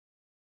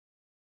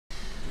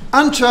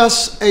Unto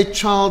us a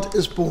child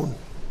is born.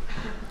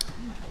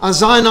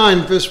 Isaiah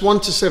 9, verse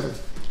 1 to 7.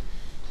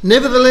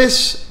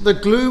 Nevertheless, the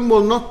gloom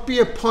will not be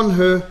upon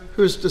her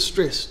who is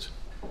distressed,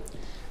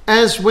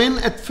 as when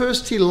at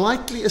first he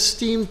lightly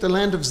esteemed the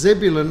land of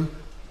Zebulun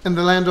and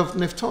the land of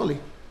Naphtali,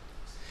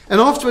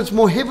 and afterwards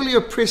more heavily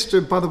oppressed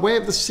her by the way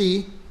of the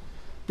sea,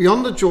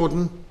 beyond the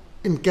Jordan,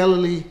 in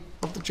Galilee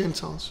of the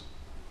Gentiles.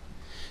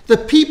 The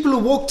people who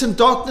walked in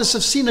darkness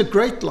have seen a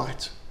great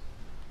light.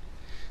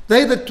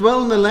 They that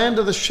dwell in the land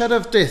of the shadow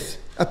of death,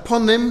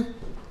 upon them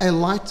a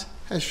light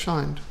has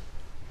shined.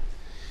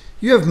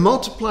 You have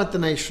multiplied the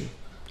nation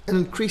and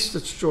increased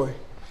its joy.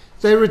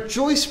 They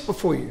rejoice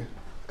before you,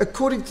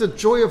 according to the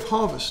joy of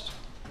harvest,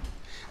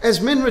 as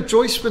men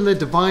rejoice when they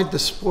divide the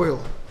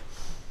spoil.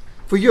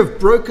 For you have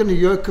broken the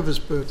yoke of his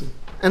burden,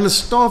 and the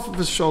staff of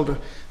his shoulder,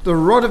 the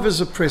rod of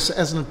his oppressor,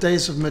 as in the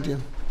days of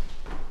Midian.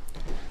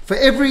 For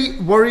every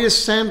warrior's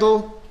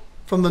sandal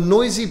from the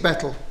noisy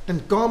battle,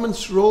 and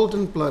garments rolled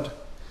in blood,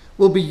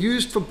 will be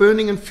used for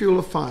burning and fuel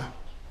of fire.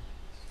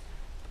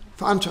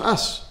 For unto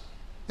us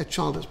a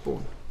child is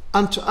born,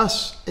 unto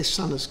us a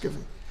son is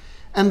given,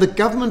 and the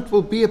government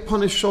will be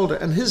upon his shoulder,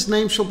 and his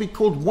name shall be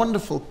called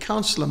Wonderful,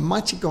 Counselor,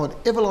 Mighty God,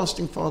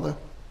 Everlasting Father,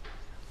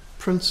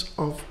 Prince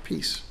of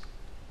Peace.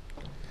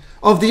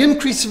 Of the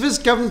increase of his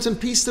government and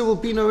peace there will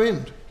be no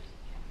end,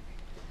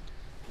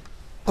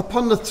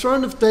 upon the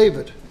throne of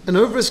David and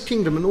over his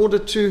kingdom, in order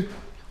to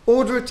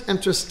order it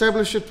and to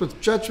establish it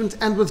with judgment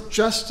and with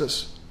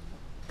justice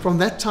from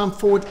that time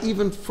forward,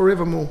 even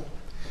forevermore.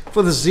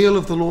 For the zeal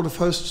of the Lord of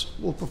hosts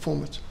will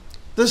perform it.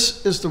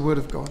 This is the word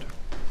of God.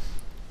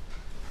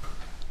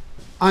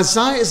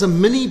 Isaiah is a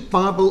mini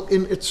Bible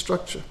in its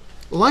structure.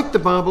 Like the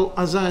Bible,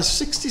 Isaiah has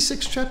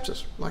 66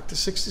 chapters, like the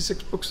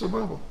 66 books of the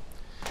Bible.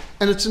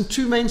 And it's in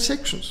two main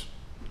sections.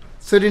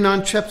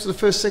 39 chapters in the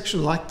first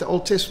section, like the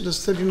Old Testament,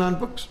 has 39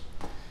 books.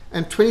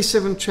 And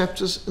 27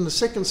 chapters in the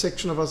second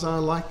section of Isaiah,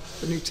 like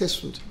the New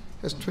Testament,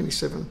 has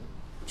 27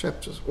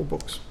 chapters or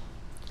books.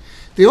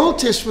 The Old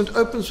Testament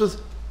opens with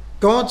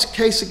God's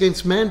case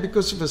against man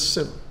because of his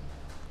sin.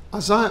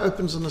 Isaiah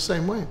opens in the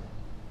same way.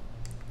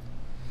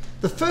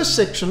 The first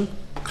section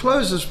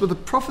closes with the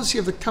prophecy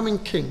of the coming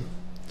king,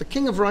 the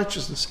king of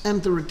righteousness,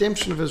 and the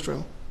redemption of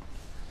Israel,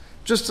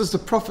 just as the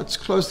prophets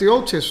close the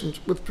Old Testament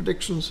with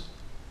predictions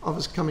of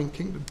his coming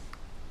kingdom.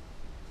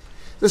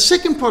 The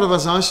second part of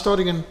Isaiah,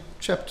 starting in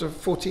chapter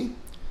 40,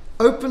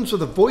 opens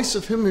with the voice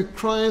of him who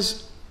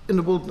cries in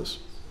the wilderness,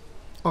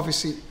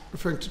 obviously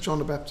referring to John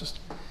the Baptist,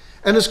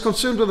 and is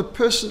concerned with the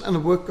person and the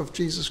work of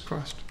Jesus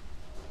Christ.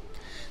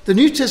 The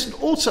New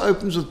Testament also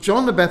opens with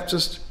John the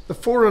Baptist, the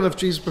forerunner of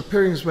Jesus,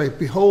 preparing his way.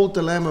 Behold,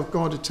 the Lamb of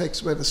God who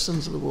takes away the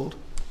sins of the world.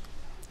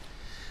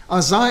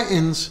 Isaiah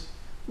ends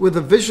with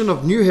a vision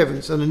of new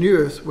heavens and a new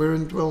earth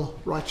wherein dwell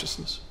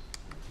righteousness.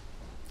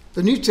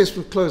 The New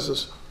Testament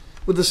closes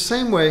with the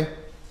same way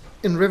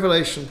in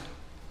Revelation.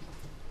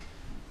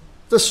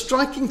 The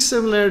striking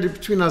similarity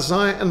between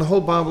Isaiah and the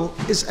whole Bible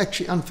is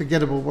actually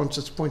unforgettable once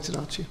it's pointed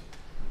out to you.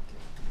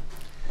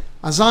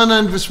 Isaiah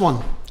 9 verse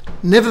 1.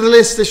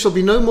 Nevertheless, there shall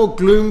be no more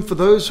gloom for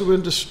those who are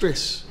in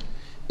distress.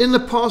 In the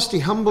past he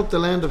humbled the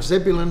land of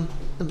Zebulun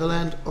and the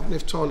land of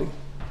Naphtali.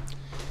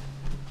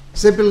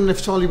 Zebulun and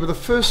Naphtali were the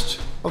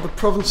first of the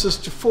provinces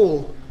to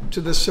fall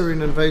to the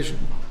Assyrian invasion.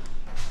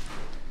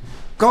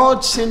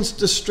 God sends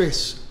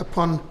distress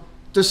upon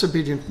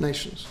disobedient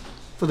nations.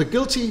 For the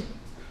guilty,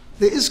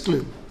 there is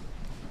gloom.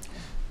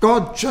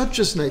 God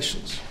judges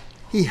nations.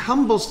 He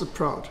humbles the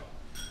proud.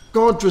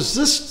 God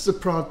resists the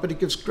proud, but he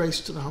gives grace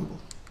to the humble.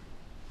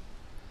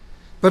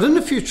 But in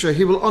the future,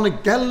 he will honor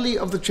Galilee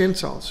of the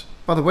Gentiles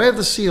by the way of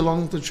the sea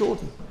along the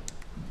Jordan.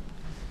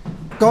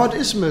 God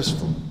is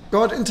merciful.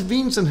 God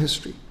intervenes in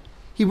history.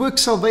 He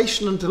works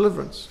salvation and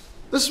deliverance.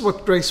 This is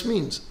what grace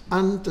means,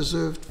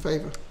 undeserved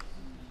favor.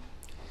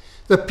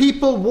 The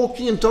people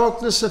walking in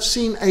darkness have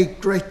seen a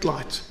great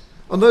light.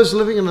 On those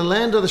living in the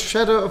land of the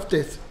shadow of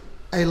death,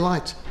 a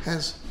light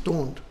has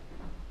dawned.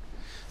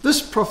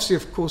 This prophecy,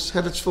 of course,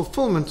 had its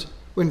fulfillment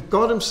when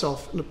God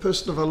himself, in the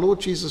person of our Lord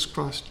Jesus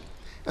Christ,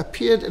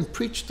 appeared and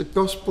preached the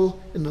gospel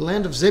in the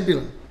land of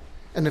Zebulun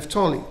and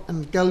Naphtali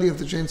and Galilee of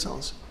the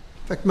Gentiles.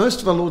 In fact,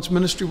 most of our Lord's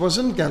ministry was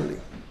in Galilee.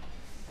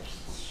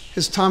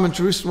 His time in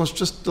Jerusalem was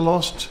just the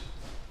last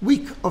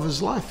week of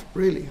his life,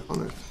 really,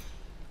 on earth.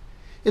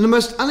 In the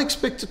most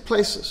unexpected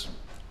places,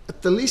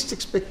 at the least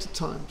expected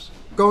times,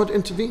 God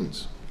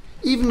intervenes.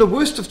 Even the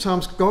worst of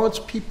times, God's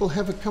people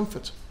have a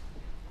comfort.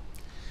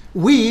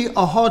 We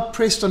are hard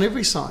pressed on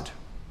every side,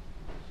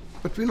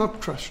 but we're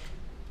not crushed.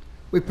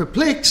 We're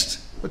perplexed,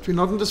 but we're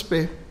not in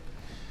despair.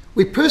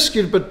 We're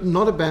persecuted, but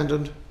not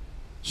abandoned.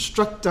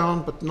 Struck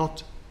down, but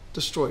not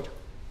destroyed.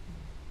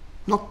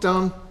 Knocked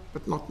down,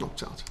 but not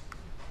knocked out.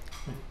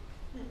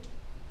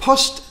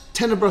 Post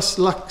tenebras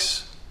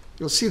lux.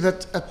 You'll see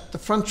that at the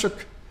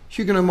Franschhoek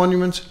Huguenot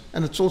monument,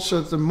 and it's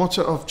also the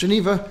motto of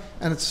Geneva,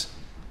 and it's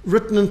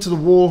written into the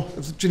wall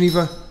of the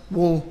Geneva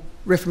Wall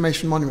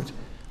Reformation Monument.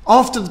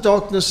 After the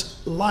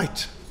darkness,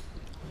 light.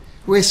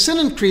 Where sin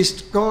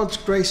increased, God's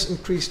grace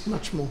increased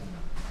much more.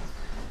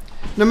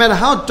 No matter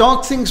how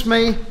dark things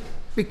may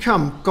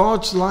become,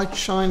 God's light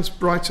shines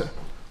brighter.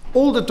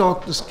 All the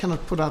darkness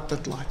cannot put out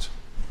that light,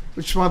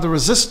 which is why the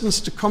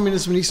resistance to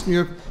communism in Eastern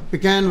Europe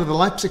began with the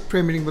Leipzig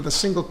prayer meeting with a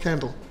single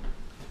candle.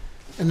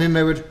 And then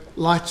they would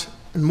light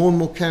and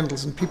more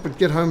candles, and people would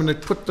get home and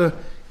they'd put the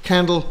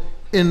candle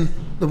in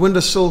the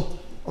windowsill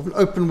of an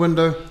open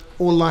window,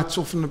 all lights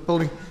off in the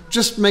building,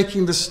 just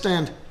making this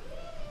stand.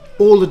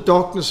 All the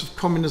darkness of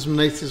communism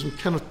and atheism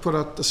cannot put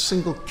out the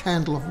single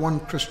candle of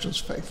one Christian's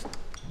faith.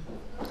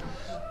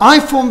 I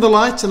form the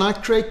light and I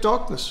create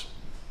darkness.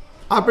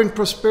 I bring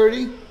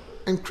prosperity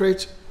and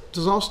create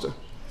disaster.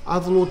 I,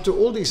 the Lord, do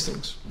all these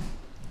things.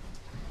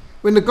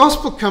 When the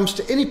gospel comes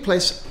to any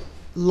place,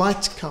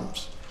 light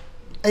comes,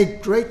 a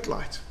great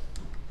light.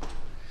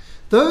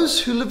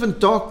 Those who live in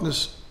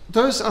darkness,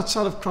 those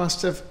outside of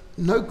Christ, have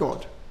no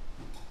God,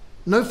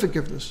 no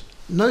forgiveness,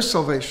 no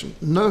salvation,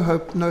 no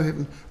hope, no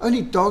heaven,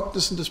 only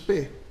darkness and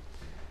despair.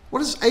 What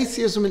does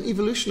atheism and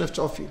evolution have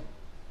to offer you?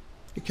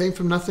 You came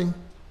from nothing,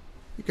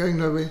 you're going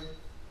nowhere,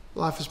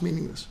 life is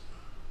meaningless.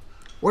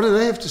 What do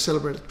they have to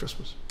celebrate at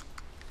Christmas?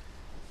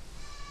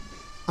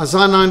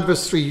 Isaiah 9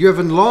 verse 3, you have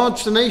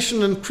enlarged the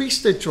nation and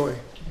increased their joy.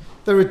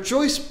 They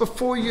rejoice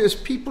before you as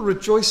people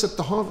rejoice at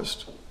the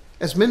harvest,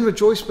 as men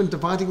rejoice when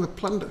dividing the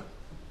plunder.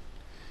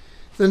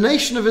 The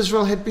nation of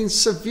Israel had been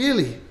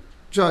severely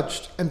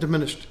judged and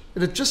diminished.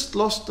 It had just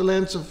lost the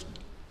lands of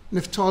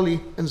Naphtali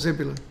and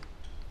Zebulun.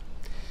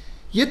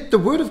 Yet the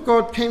word of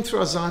God came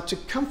through Isaiah to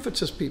comfort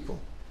his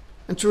people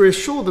and to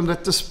reassure them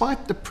that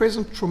despite the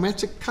present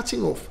traumatic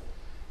cutting off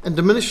and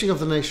diminishing of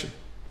the nation,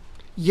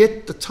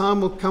 yet the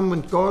time will come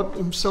when God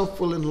himself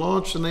will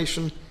enlarge the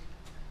nation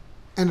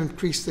and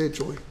increase their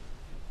joy.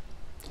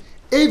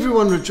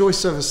 Everyone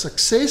rejoices over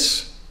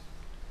success,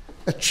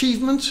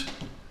 achievement,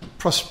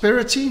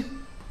 prosperity,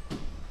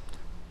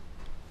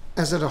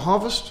 as at a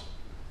harvest,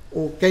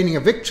 or gaining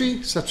a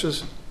victory, such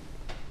as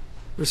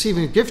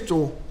receiving a gift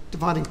or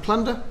dividing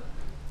plunder.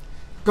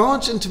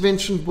 God's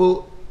intervention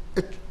will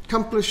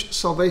accomplish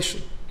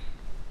salvation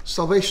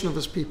of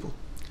his people.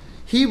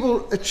 He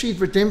will achieve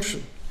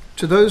redemption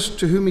to those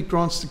to whom he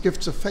grants the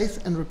gifts of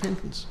faith and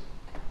repentance.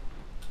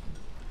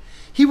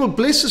 He will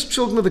bless his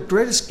children with the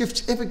greatest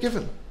gifts ever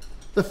given: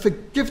 the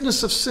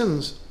forgiveness of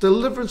sins,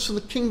 deliverance from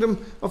the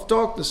kingdom of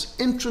darkness,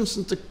 entrance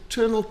into the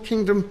eternal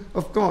kingdom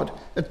of God,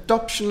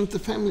 adoption into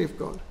the family of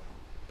God.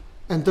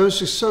 And those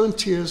who sow in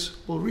tears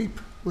will reap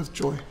with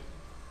joy.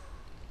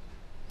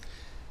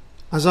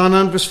 Isaiah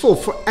 9 verse 4,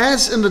 for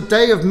as in the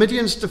day of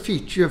Midian's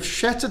defeat, you have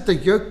shattered the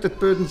yoke that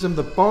burdens them,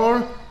 the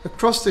bar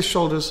across their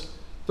shoulders,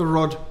 the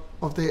rod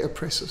of their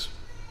oppressors.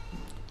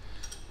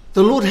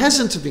 The Lord has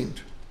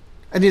intervened,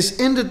 and he has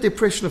ended the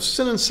oppression of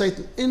sin and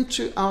Satan.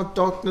 Into our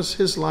darkness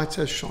his light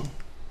has shone.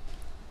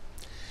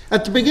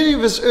 At the beginning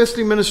of his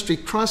earthly ministry,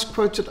 Christ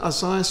quoted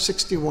Isaiah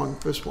 61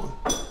 verse 1.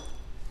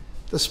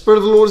 The Spirit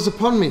of the Lord is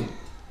upon me,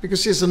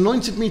 because he has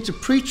anointed me to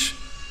preach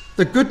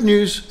the good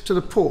news to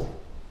the poor.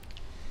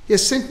 He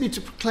has sent me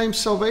to proclaim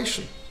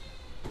salvation.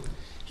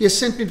 He has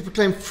sent me to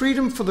proclaim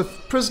freedom for the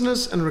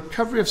prisoners and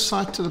recovery of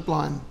sight to the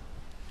blind,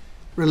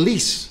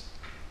 release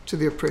to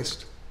the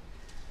oppressed.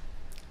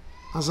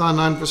 Isaiah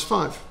 9 verse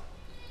 5.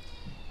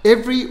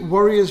 Every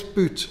warrior's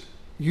boot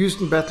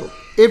used in battle,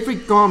 every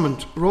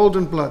garment rolled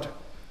in blood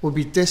will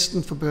be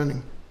destined for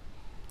burning,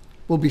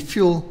 will be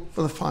fuel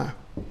for the fire.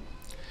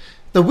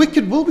 The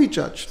wicked will be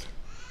judged.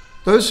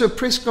 Those who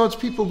oppress God's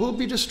people will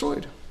be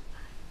destroyed.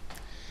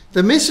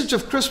 The message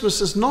of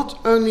Christmas is not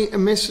only a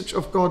message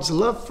of God's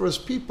love for his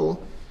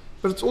people,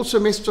 but it's also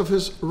a message of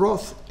his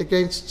wrath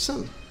against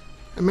sin.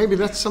 And maybe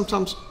that's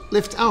sometimes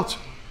left out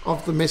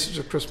of the message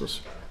of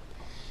Christmas.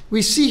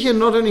 We see here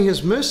not only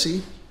his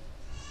mercy,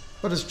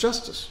 but his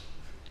justice.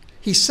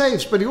 He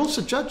saves, but he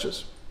also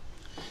judges.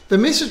 The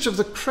message of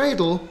the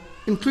cradle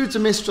includes a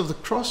message of the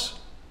cross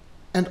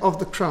and of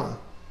the crown.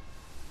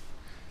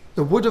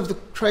 The wood of the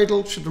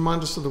cradle should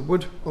remind us of the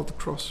wood of the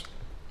cross.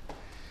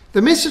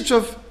 The message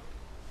of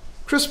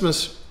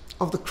Christmas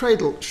of the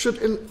cradle should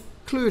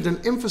include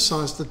and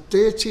emphasize the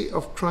deity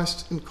of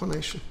Christ's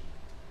incarnation.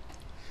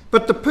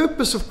 But the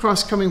purpose of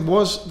Christ's coming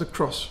was the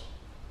cross.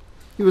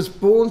 He was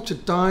born to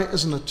die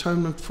as an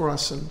atonement for our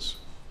sins.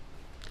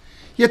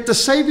 Yet the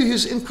Savior,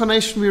 whose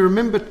incarnation we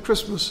remember at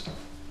Christmas,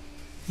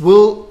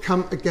 will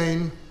come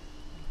again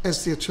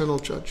as the eternal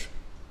judge.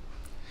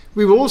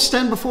 We will all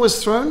stand before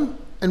his throne,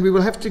 and we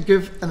will have to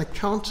give an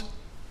account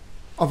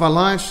of our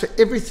lives for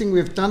everything we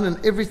have done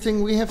and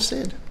everything we have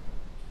said.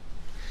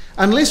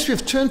 Unless we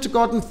have turned to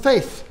God in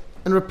faith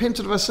and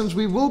repented of our sins,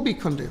 we will be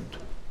condemned.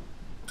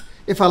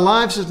 If our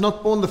lives have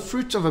not borne the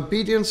fruit of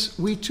obedience,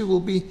 we too will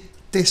be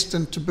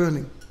destined to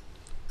burning.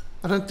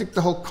 I don't think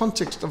the whole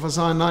context of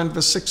Isaiah 9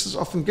 verse 6 is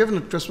often given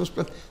at Christmas,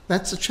 but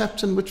that's the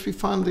chapter in which we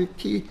find the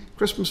key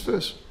Christmas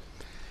verse.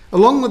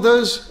 Along with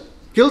those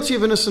guilty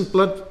of innocent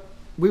blood,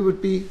 we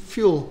would be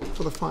fuel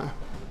for the fire.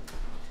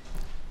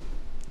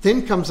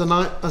 Then comes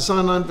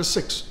Isaiah 9 verse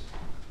 6,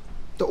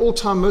 the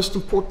all-time most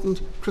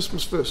important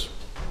Christmas verse.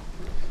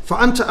 For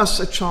unto us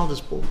a child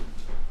is born.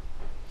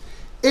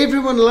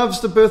 Everyone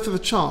loves the birth of a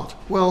child.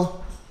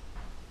 Well,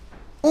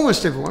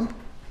 Almost everyone.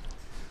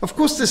 Of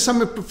course, there's some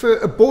who prefer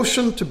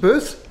abortion to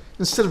birth.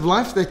 Instead of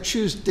life, they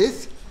choose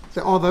death.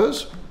 There are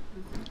those.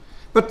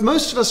 But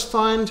most of us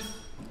find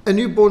a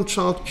newborn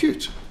child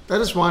cute. That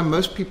is why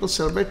most people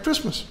celebrate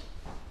Christmas.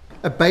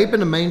 A babe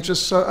in a manger is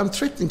so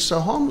unthreatening, so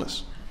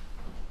harmless.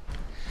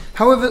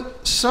 However,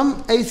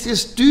 some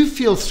atheists do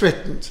feel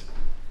threatened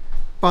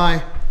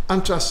by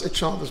 "Unto us a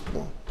child is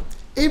born."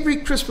 Every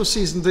Christmas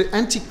season, the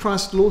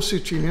Antichrist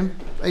Lawsuit Union,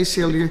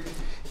 ACLU,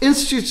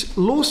 institutes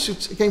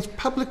lawsuits against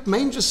public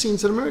manger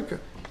scenes in America.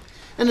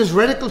 And there's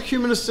radical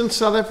humanists in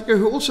South Africa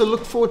who also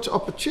look forward to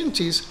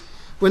opportunities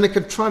when they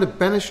can try to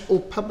banish all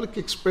public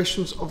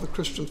expressions of the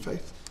Christian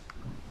faith.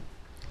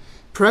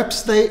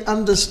 Perhaps they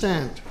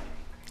understand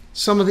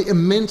some of the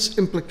immense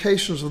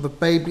implications of the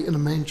baby in a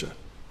manger.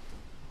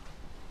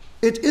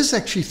 It is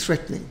actually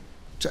threatening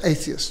to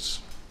atheists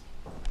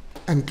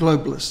and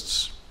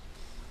globalists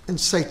and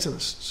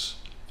Satanists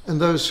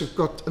and those who've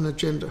got an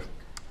agenda.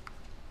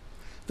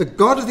 The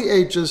God of the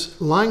ages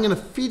lying in a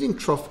feeding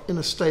trough in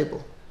a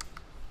stable.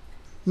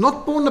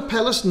 Not born in a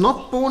palace,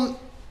 not born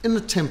in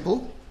the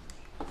temple,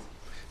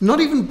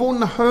 not even born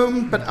in a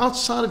home, but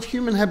outside of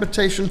human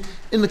habitation,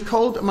 in the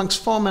cold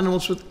amongst farm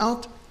animals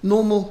without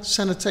normal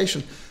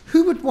sanitation.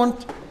 Who would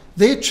want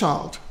their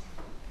child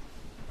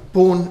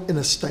born in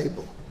a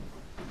stable?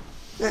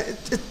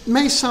 It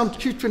may sound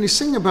cute when you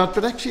sing about it,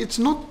 but actually it's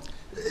not.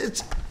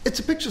 It's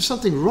a picture of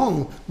something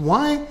wrong.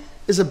 Why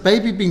is a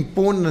baby being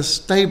born in a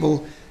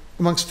stable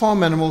amongst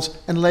farm animals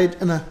and laid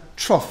in a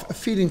trough, a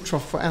feeding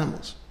trough for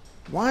animals?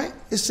 Why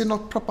is there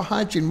not proper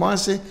hygiene? Why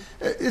is there?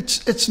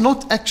 It's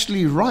not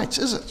actually right,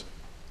 is it?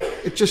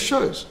 It just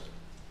shows.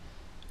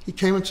 He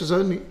came into his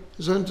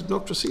own did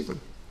not receive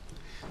him.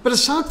 But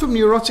aside from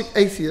neurotic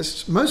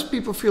atheists, most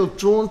people feel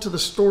drawn to the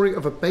story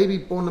of a baby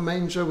born in a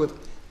manger with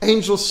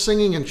angels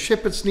singing and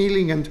shepherds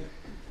kneeling and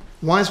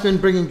wise men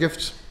bringing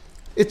gifts.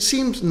 It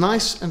seems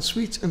nice and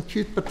sweet and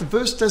cute, but the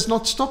verse does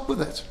not stop with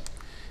that.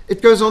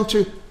 It goes on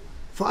to,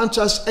 "For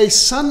unto us a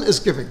son is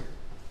given."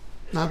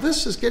 Now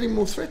this is getting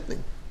more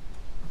threatening.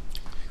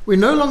 We're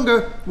no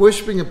longer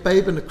worshipping a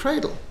babe in a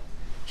cradle.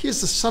 He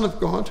is the Son of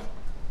God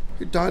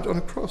who died on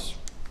a cross.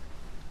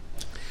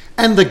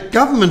 And the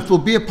government will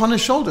be upon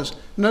his shoulders.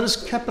 Notice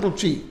capital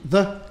G,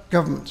 the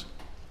government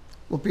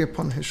will be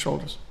upon his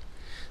shoulders.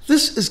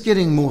 This is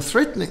getting more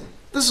threatening.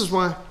 This is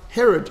why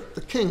Herod,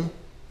 the king,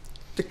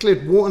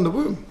 declared war on the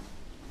womb.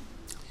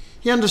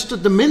 He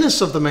understood the menace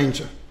of the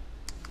manger.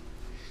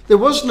 There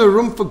was no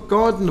room for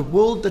God in the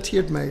world that he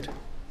had made.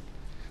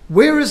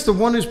 Where is the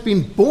one who's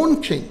been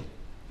born king?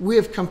 We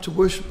have come to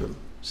worship him,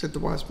 said the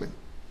wise men.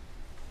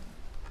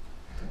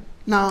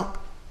 Now,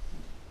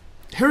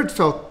 Herod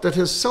felt that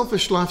his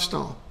selfish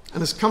lifestyle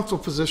and his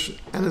comfortable position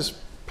and his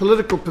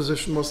political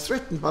position was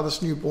threatened by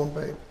this newborn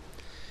babe.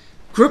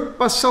 Gripped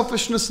by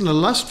selfishness and a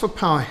lust for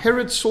power,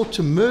 Herod sought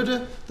to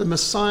murder the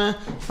Messiah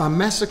by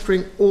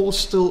massacring all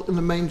still in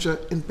the manger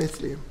in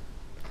Bethlehem.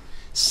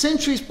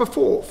 Centuries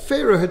before,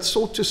 Pharaoh had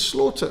sought to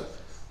slaughter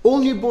all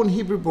newborn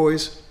Hebrew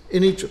boys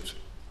in Egypt.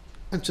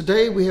 And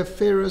today we have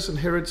Pharaohs and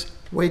Herods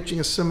waging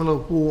a similar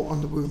war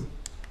on the womb.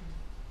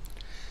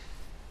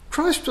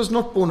 Christ was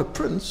not born a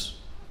prince.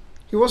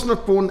 He was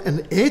not born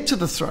an heir to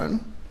the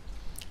throne.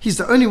 He's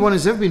the only one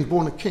who's ever been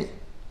born a king.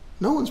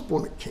 No one's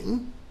born a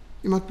king.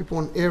 You might be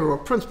born heir or a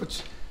prince,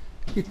 but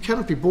you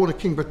cannot be born a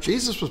king. But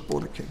Jesus was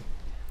born a king.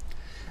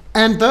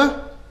 And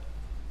the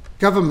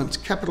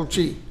government, capital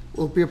G,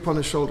 will be upon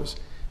his shoulders.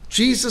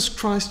 Jesus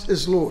Christ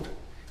is Lord.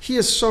 He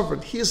is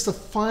sovereign. He is the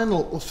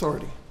final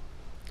authority.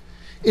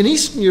 In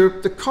Eastern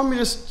Europe, the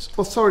communist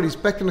authorities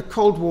back in the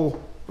Cold War,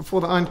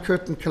 before the Iron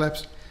Curtain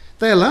collapsed,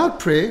 they allowed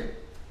prayer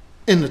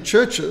in the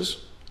churches,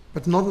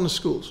 but not in the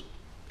schools.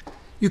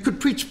 You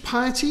could preach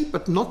piety,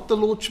 but not the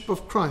lordship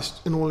of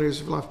Christ in all areas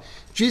of life.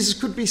 Jesus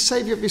could be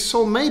Savior of your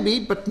soul, maybe,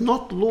 but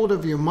not Lord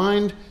of your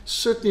mind,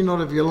 certainly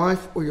not of your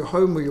life or your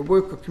home or your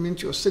work or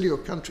community or city or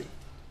country.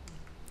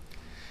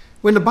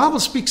 When the Bible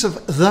speaks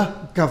of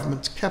the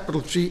government, capital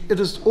G, it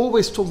is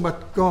always talking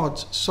about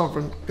God's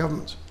sovereign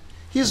government.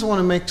 He is the one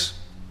who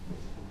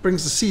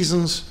brings the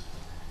seasons,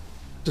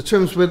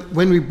 determines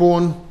when we're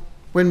born,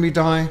 when we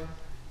die.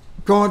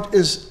 God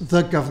is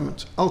the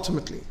government,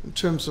 ultimately, in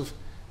terms of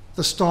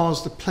the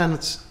stars, the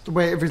planets, the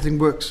way everything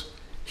works.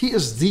 He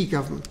is the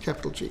government,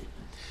 capital G.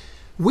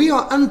 We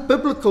are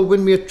unbiblical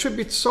when we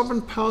attribute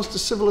sovereign powers to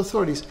civil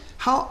authorities.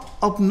 How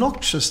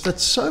obnoxious that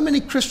so many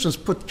Christians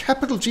put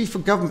capital G for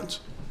government,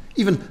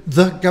 even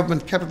the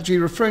government, capital G,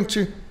 referring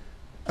to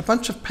a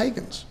bunch of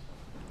pagans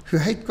who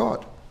hate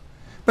God.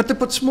 But they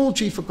put small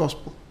g for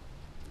gospel.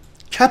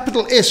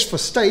 Capital S for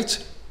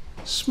state,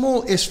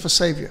 small s for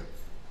Savior.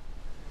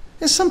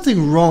 There's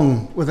something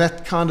wrong with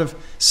that kind of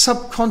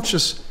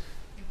subconscious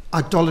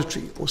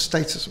idolatry or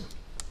statism.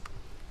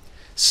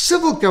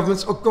 Civil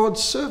governments are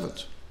God's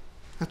servant.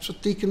 That's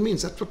what deacon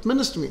means. That's what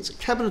minister means. A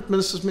cabinet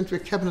minister is meant to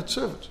be a cabinet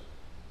servant.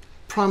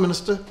 Prime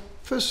minister,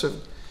 first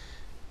servant.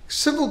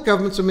 Civil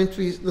governments are meant to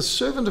be the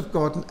servant of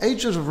God, an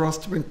agent of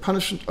wrath to bring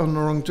punishment on the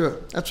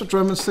wrongdoer. That's what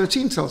Romans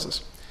 13 tells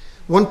us.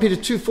 1 Peter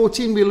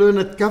 2:14, we learn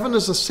that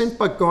governors are sent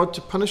by God to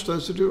punish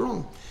those who do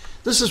wrong.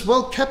 This is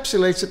well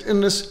encapsulated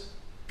in this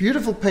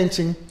beautiful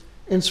painting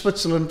in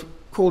Switzerland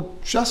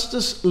called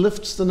Justice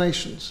Lifts the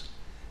Nations.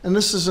 And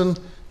this is in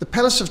the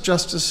Palace of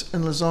Justice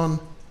in Lausanne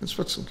in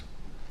Switzerland.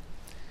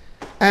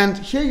 And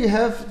here you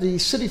have the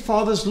city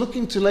fathers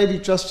looking to Lady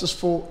Justice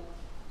for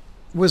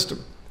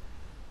wisdom.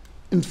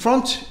 In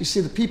front, you see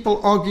the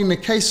people arguing their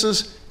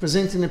cases,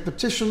 presenting their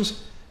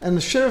petitions, and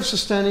the sheriffs are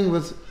standing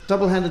with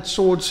double-handed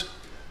swords,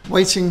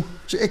 waiting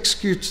to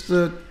execute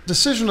the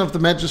decision of the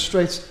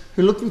magistrates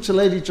who are looking to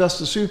Lady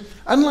Justice, who,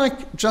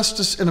 unlike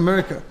Justice in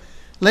America,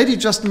 Lady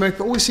Justice in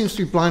America always seems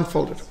to be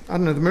blindfolded. I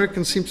don't know, the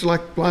Americans seem to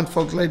like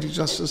blindfold Lady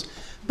Justice.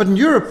 But in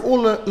Europe,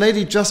 all the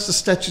Lady Justice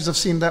statues I've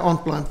seen, they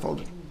aren't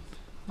blindfolded.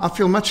 I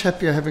feel much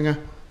happier having a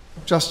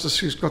justice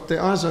who's got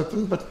their eyes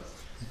open, but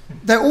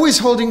they're always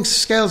holding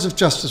scales of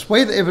justice,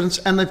 weigh the evidence,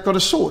 and they've got a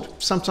sword.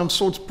 Sometimes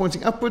swords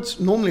pointing upwards,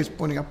 normally it's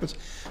pointing upwards,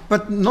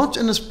 but not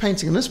in this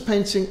painting. In this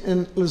painting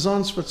in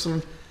Lausanne,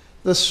 Switzerland,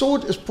 the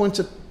sword is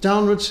pointed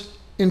downwards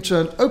into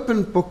an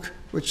open book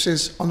which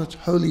says on it,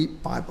 Holy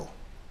Bible.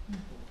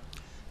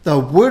 The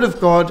Word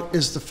of God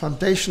is the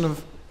foundation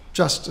of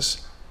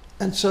justice.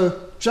 And so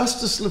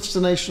justice lifts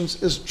the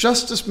nations is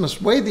justice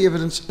must weigh the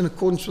evidence in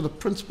accordance with the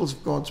principles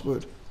of God's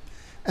Word.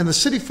 And the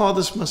city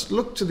fathers must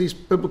look to these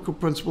biblical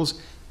principles,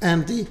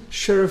 and the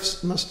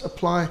sheriffs must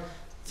apply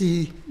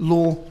the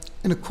law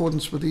in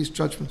accordance with these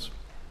judgments.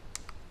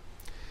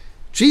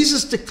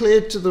 Jesus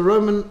declared to the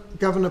Roman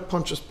governor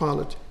Pontius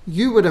Pilate,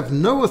 "You would have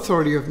no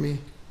authority over me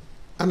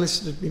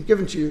unless it had been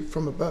given to you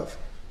from above."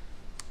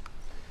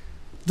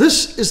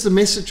 This is the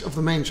message of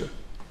the manger.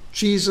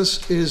 Jesus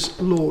is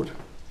Lord.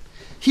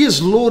 He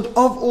is Lord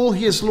of all.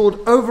 He is Lord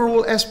over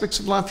all aspects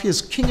of life. He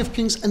is King of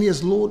kings, and he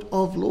is Lord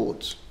of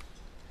lords.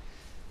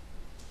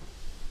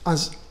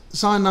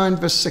 Isaiah 9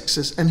 verse 6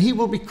 says, "And he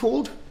will be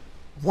called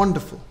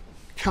Wonderful,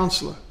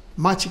 Counselor,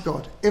 Mighty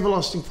God,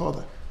 Everlasting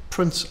Father,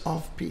 Prince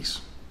of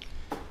Peace."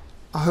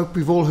 I hope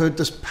we've all heard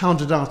this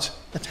pounded out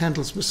at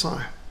Handel's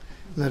Messiah,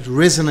 and that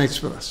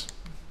resonates with us.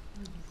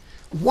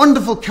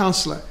 Wonderful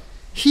Counselor.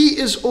 He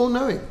is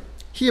all-knowing.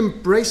 He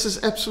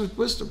embraces absolute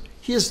wisdom.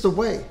 He is the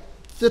way,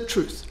 the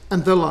truth,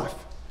 and the life.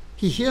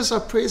 He hears our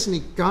prayers and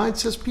he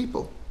guides his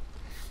people.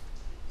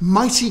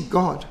 Mighty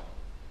God.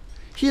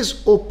 He is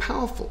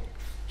all-powerful.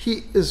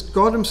 He is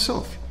God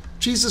himself.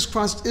 Jesus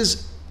Christ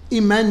is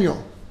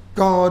Emmanuel,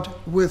 God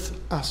with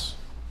us.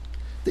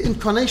 The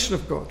incarnation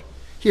of God.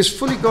 He is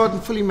fully God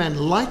and fully man,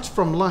 light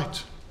from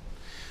light.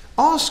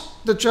 Ask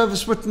the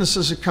Jehovah's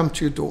Witnesses who come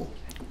to your door,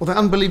 or the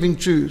unbelieving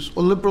Jews,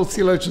 or liberal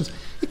theologians,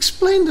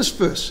 explain this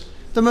verse,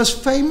 the most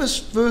famous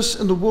verse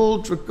in the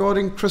world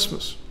regarding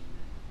Christmas.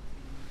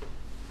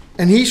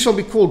 "And he shall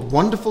be called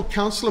Wonderful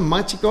Counselor,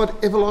 Mighty God,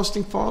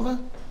 Everlasting Father."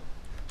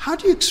 How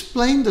do you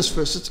explain this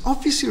verse? It's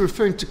obviously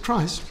referring to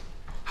Christ.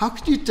 How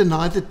could you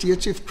deny the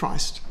deity of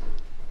Christ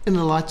in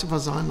the light of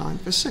Isaiah 9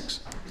 verse 6?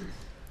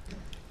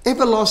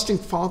 Everlasting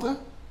Father,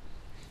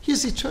 he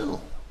is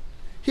eternal.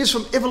 He is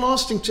from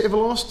everlasting to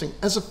everlasting.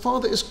 As a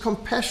father is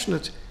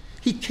compassionate,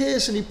 he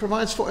cares and he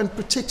provides for and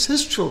protects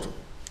his children.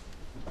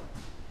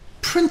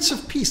 Prince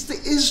of Peace,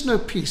 there is no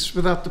peace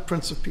without the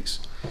Prince of Peace.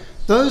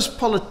 Those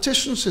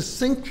politicians who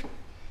think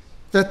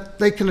that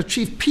they can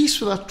achieve peace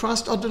without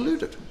Christ are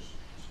deluded.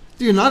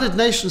 The United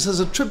Nations has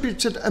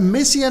attributed a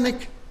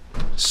messianic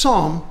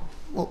psalm,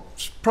 well,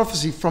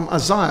 prophecy from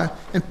Isaiah,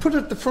 and put it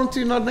at the front of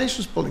the United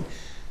Nations building.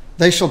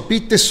 "They shall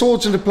beat their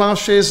swords into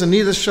plowshares, and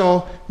neither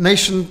shall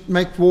nation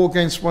make war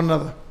against one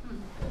another."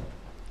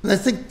 And they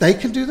think they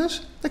can do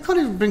this? They can't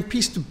even bring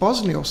peace to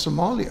Bosnia or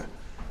Somalia.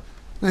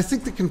 And they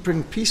think they can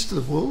bring peace to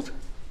the world?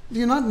 The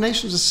United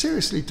Nations are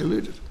seriously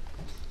deluded.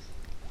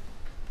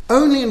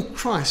 Only in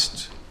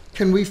Christ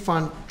can we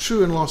find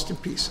true and lasting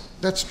peace.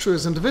 That's true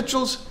as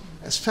individuals,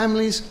 as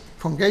families,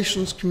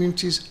 congregations,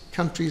 communities,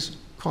 countries,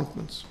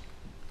 continents.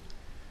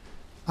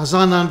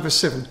 Isaiah 9 verse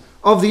 7.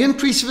 "Of the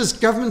increase of his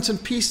government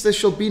and peace there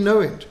shall be no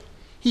end.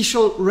 He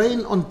shall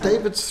reign on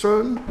David's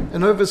throne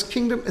and over his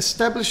kingdom,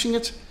 establishing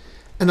it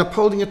and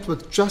upholding it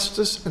with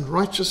justice and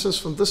righteousness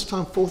from this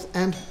time forth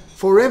and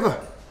forever."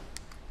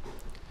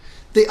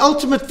 The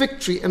ultimate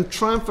victory and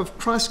triumph of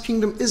Christ's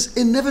kingdom is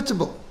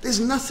inevitable. There's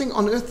nothing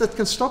on earth that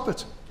can stop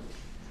it.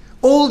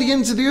 All the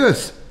ends of the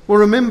earth will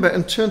remember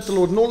and turn to the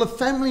Lord, and all the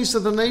families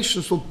of the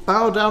nations will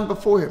bow down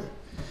before him.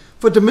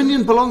 For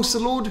dominion belongs to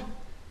the Lord,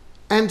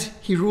 and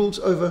he rules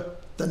over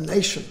the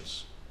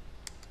nations.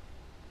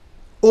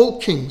 All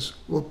kings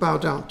will bow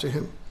down to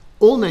him.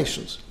 All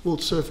nations will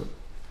serve him.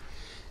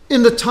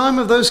 In the time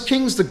of those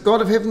kings, the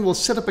God of heaven will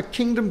set up a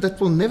kingdom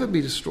that will never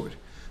be destroyed,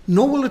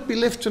 nor will it be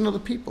left to another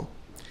people.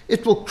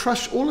 It will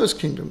crush all those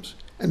kingdoms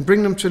and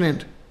bring them to an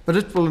end, but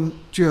it will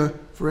endure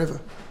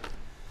forever.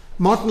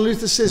 Martin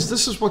Luther says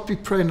this is what we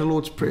pray in the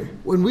Lord's Prayer.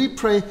 When we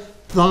pray,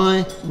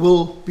 "Thy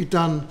will be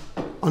done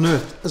on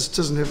earth as it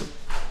is in heaven,"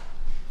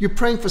 you're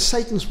praying for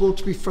Satan's will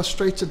to be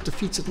frustrated,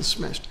 defeated, and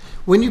smashed.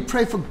 When you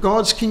pray for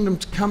God's kingdom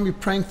to come, you're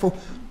praying for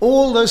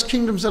all those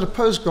kingdoms that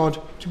oppose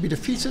God to be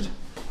defeated,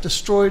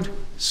 destroyed,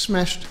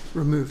 smashed,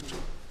 removed.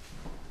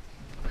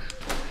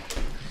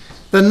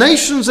 The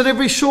nations at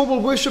every shore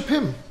will worship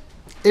him,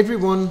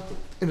 everyone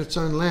in its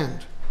own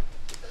land.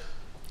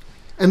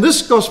 And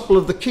this gospel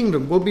of the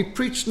kingdom will be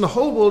preached in the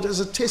whole world as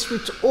a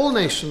testimony to all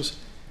nations,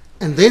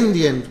 and then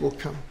the end will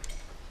come.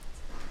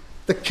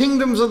 The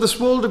kingdoms of this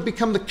world have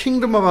become the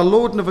kingdom of our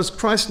Lord and of his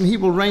Christ, and he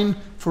will reign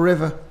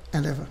forever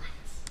and ever.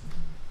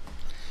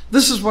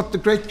 This is what the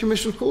Great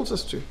Commission calls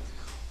us to.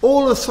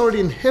 All authority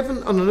in heaven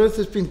and on earth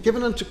has been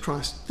given unto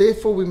Christ.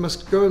 Therefore we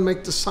must go and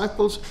make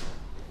disciples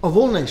of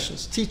all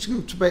nations, teaching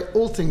them to obey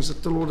all things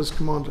that the Lord has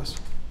commanded us.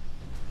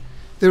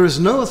 There is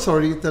no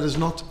authority that is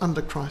not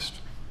under Christ.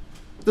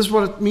 This is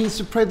what it means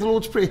to pray the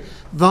Lord's Prayer.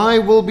 Thy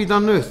will be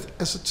done on earth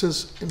as it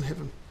is in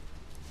heaven.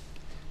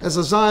 As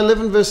Isaiah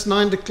 11 verse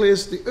 9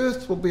 declares, the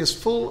earth will be as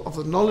full of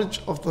the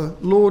knowledge of the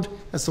Lord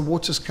as the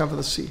waters cover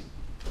the sea.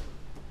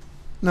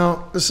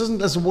 Now, this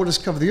isn't as the waters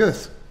cover the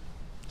earth.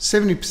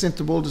 70% of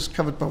the world is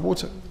covered by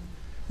water.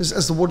 This is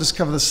as the waters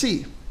cover the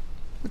sea,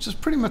 which is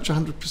pretty much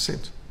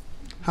 100%.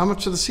 How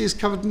much of the sea is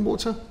covered in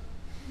water?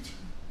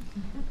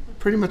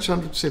 Pretty much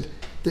 100%.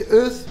 The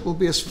earth will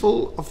be as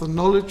full of the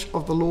knowledge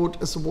of the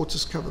Lord as the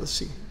waters cover the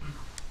sea.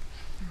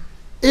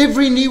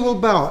 Every knee will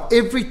bow,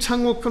 every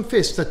tongue will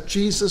confess that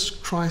Jesus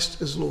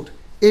Christ is Lord.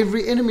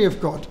 Every enemy of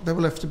God, they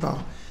will have to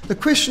bow. The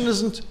question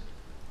isn't,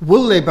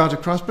 will they bow to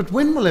Christ, but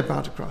when will they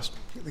bow to Christ?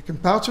 They can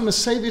bow to him as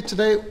Savior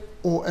today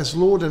or as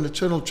Lord and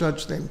eternal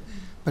judge then,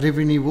 but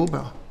every knee will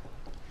bow.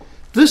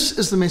 This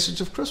is the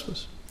message of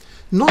Christmas.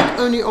 Not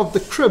only of the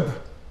crib,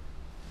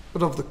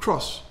 but of the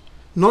cross.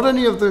 Not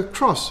only of the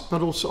cross,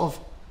 but also of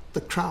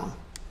the crown.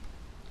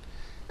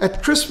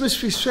 At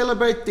Christmas, we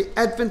celebrate the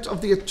advent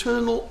of the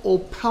eternal,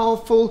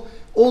 all-powerful,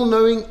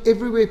 all-knowing,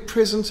 everywhere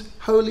present,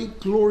 holy,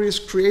 glorious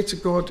Creator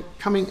God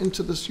coming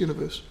into this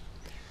universe.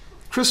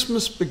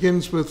 Christmas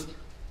begins with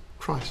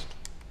Christ.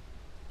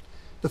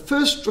 The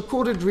first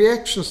recorded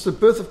reactions to the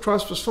birth of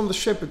Christ was from the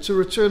shepherds who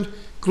returned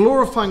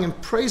glorifying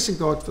and praising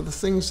God for the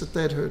things that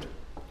they had heard.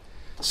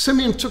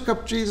 Simeon took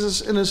up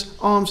Jesus in his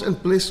arms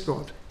and blessed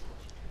God.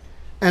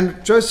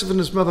 And Joseph and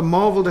his mother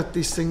marveled at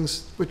these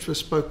things which were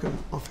spoken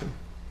of him.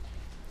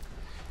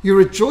 You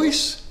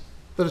rejoice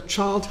that a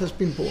child has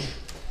been born.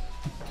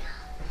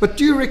 But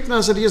do you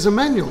recognize that he is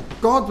Emmanuel,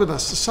 God with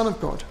us, the Son of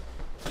God?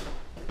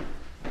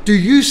 Do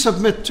you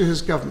submit to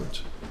his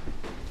government?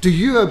 Do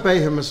you obey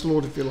him as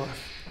Lord of your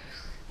life?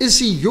 Is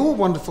he your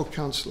wonderful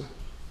counselor?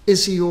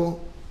 Is he your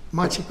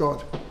mighty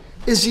God?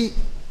 Is he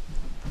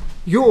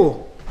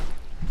your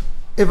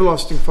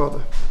everlasting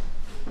Father?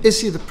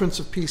 Is he the Prince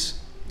of Peace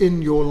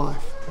in your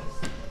life?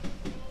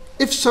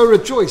 If so,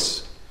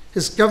 rejoice.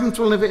 His government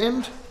will never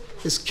end.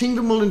 His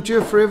kingdom will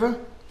endure forever.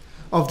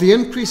 Of the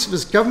increase of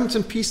his government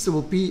and peace there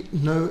will be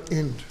no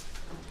end.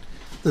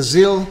 The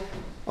zeal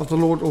of the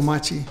Lord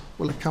Almighty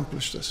will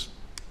accomplish this.